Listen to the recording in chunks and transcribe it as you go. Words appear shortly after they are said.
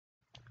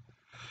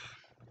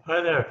Hi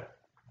there,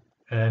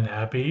 and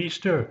happy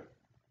Easter.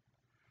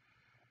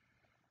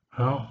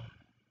 Well,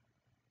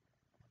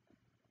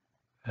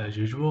 as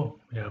usual,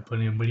 we have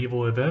plenty of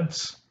medieval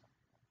events.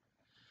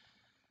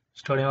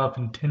 Starting off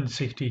in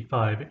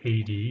 1065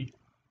 AD,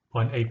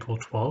 on April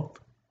 12th,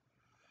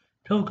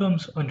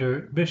 pilgrims under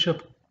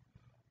Bishop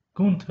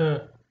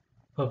Gunther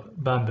of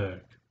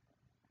Bamberg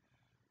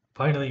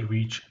finally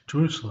reach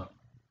Jerusalem.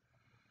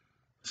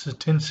 This is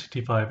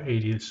 1065 AD,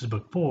 this is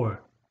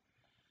before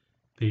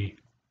the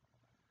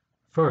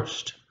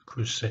First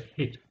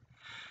Crusade,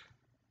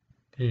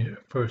 the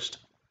first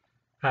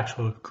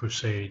actual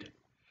crusade.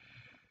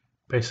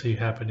 Basically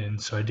happened in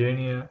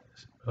Sardinia.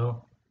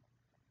 Well,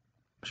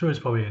 I'm sure there's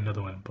probably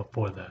another one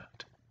before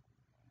that.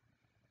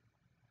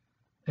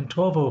 In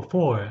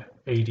 1204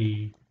 AD,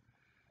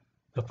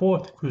 the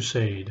Fourth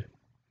Crusade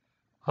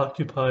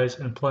occupies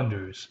and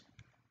plunders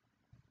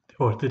the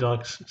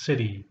Orthodox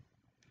city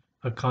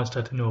of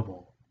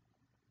Constantinople.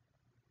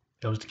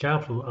 That was the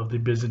capital of the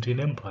Byzantine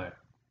Empire.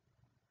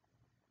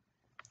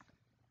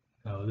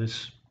 Now,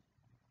 this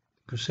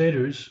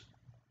Crusaders,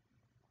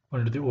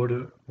 under the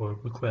order or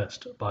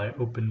request by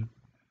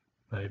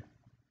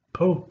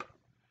Pope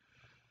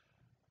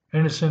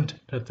Innocent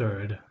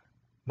III,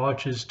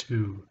 marches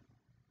to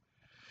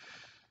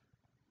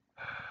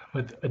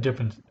with a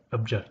different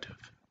objective.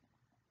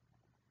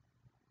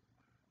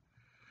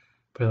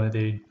 Apparently,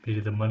 they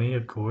needed the money,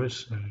 of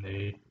course, and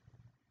there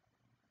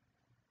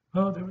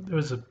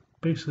was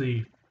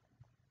basically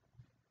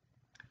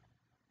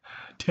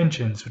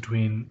tensions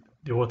between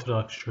the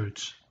Orthodox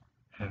Church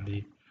and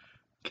the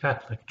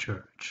Catholic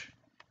Church.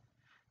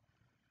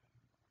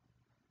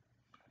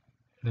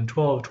 And in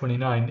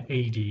 1229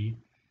 AD,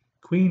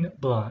 Queen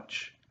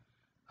Blanche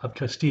of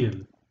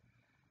Castile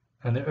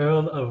and the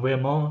Earl of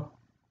Raymond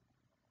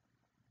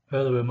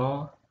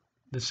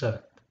VII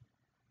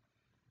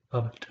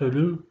of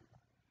Toulouse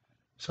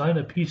signed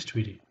a peace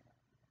treaty.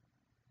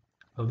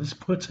 Well, this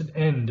puts an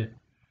end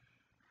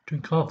to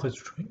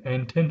conflicts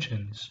and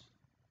tensions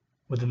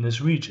within this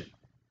region.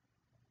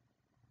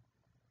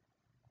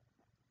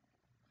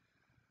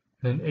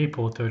 And in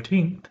April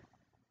 13th,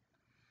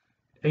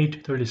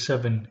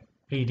 837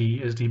 AD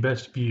is the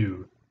best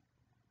view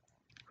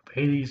of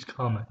Halley's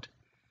Comet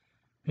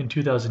in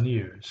 2,000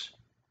 years.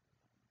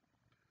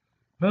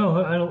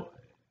 Well, I don't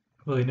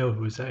really know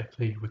who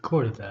exactly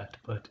recorded that,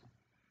 but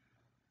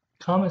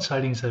comet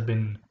sightings have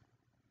been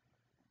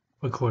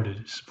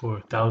recorded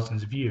for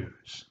thousands of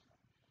years.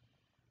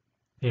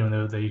 Even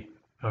though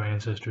our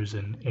ancestors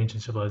in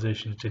ancient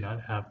civilizations did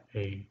not have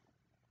a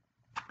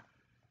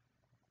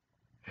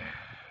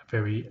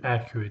very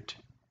accurate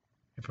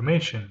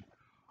information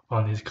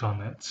on these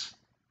comets,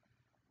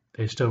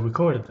 they still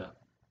recorded them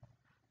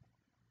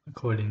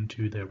according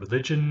to their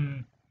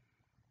religion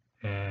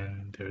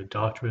and their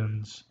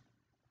doctrines,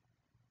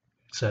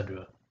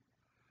 etc.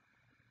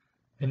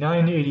 In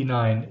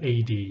 989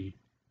 AD,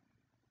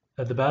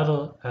 at the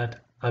battle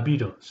at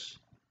Abydos,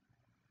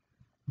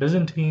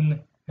 Byzantine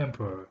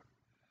Emperor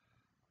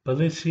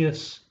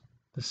Belisius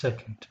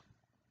II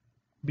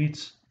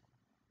beats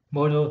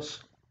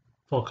Mordos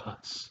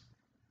Phocas.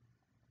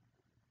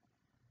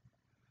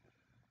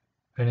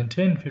 And in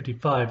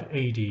 1055 AD,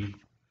 the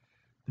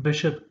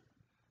Bishop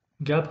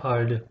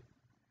Gebhard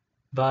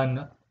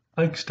van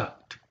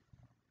Eichstadt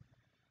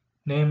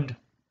named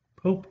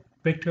Pope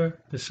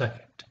Victor II.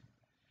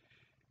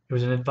 He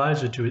was an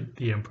advisor to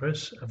the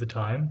Empress of the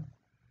time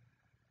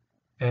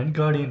and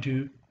guardian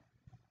to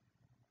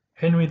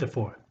Henry IV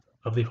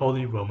of the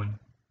Holy Roman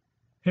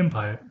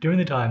Empire during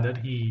the time that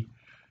he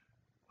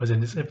was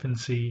in his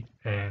infancy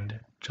and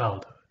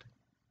childhood.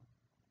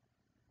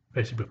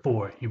 Basically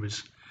before he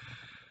was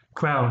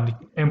crowned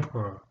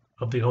Emperor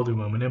of the Holy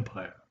Roman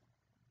Empire.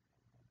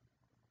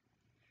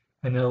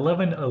 And in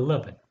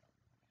 1111,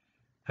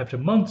 after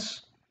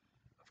months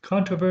of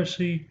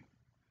controversy,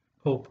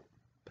 Pope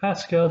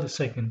Pascal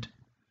II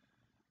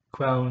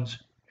crowns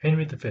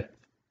Henry V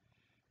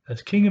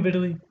as King of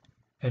Italy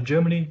and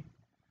Germany,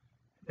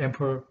 and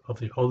Emperor of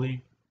the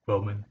Holy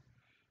Roman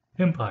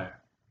Empire.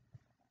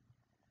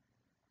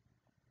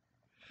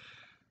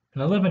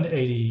 In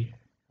 1180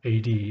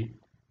 AD,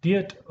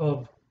 Diet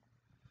of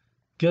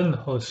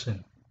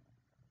Gelnhausen,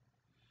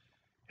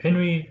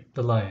 Henry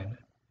the Lion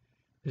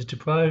is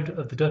deprived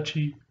of the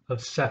Duchy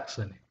of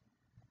Saxony.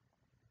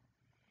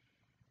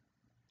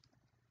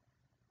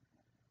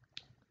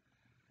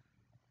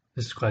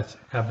 This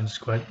happens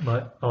quite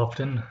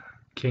often.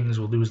 Kings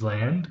will lose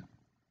land.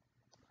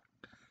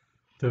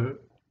 They're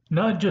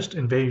not just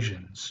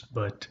invasions,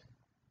 but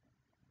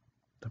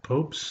the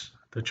popes,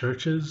 the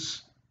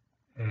churches,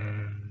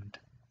 and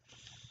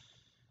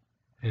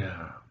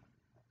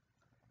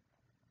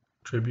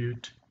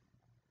tribute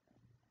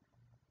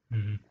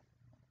and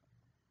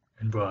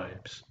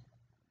bribes,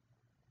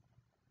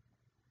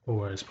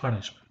 or as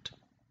punishment.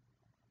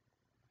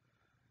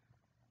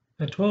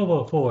 In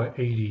 1204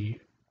 AD,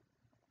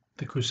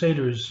 the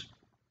Crusaders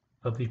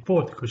of the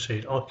Fourth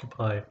Crusade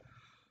occupy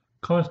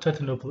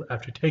Constantinople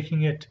after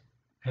taking it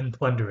and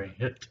plundering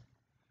it.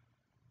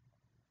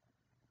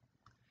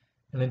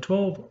 And in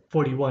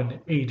 1241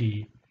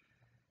 AD,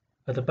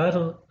 at the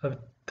Battle of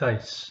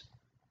Theiss,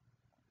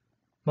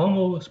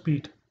 Mongols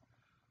beat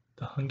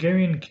the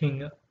Hungarian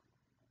king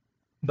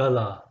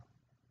Bela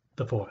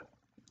IV.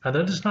 Now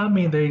that does not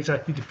mean they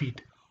exactly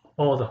defeat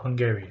all the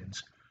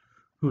Hungarians,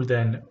 who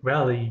then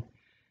rally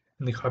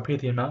in the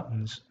Carpathian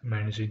Mountains and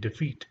manage to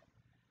defeat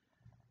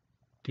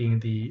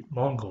the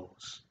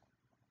Mongols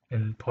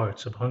in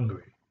parts of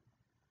Hungary.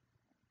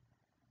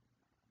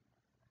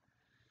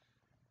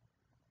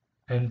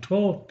 In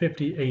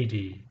 1250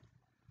 AD,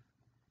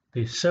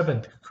 the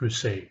Seventh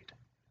Crusade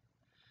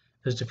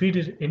is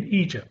defeated in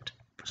Egypt.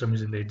 For some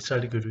reason they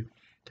decided to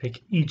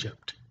take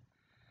Egypt.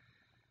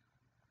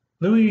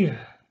 Louis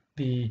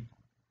the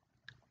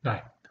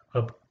Ninth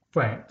of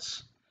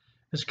France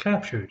is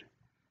captured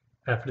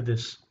after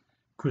this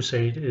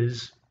crusade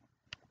is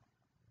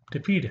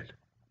defeated.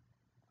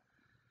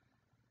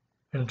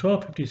 In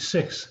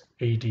 1256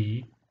 AD,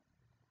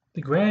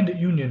 the Grand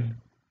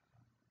Union,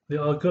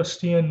 the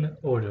Augustinian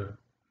order,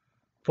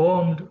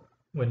 formed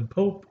when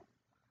Pope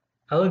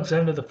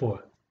Alexander IV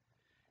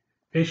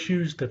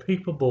issues the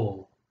papal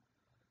bull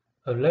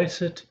of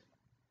Licet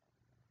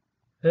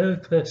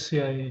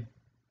Ecclesiae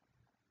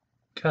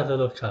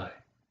Catholicae.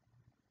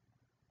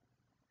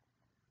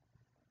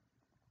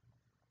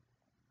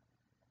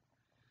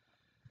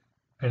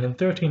 And in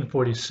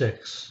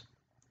 1346,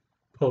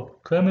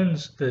 Pope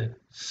Clemens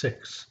VI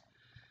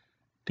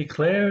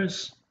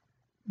declares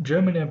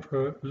German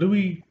Emperor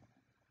Louis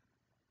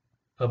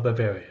of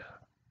Bavaria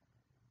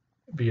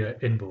via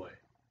envoy,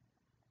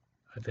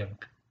 I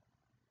think.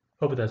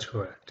 Hope that's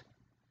correct.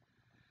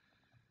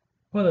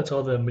 Well, that's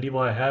all the medieval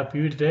I have for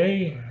you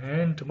today,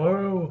 and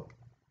tomorrow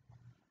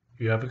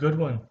you have a good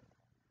one.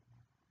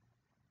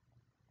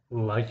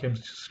 Like and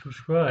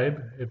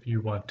subscribe if you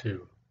want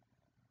to.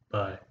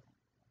 Bye.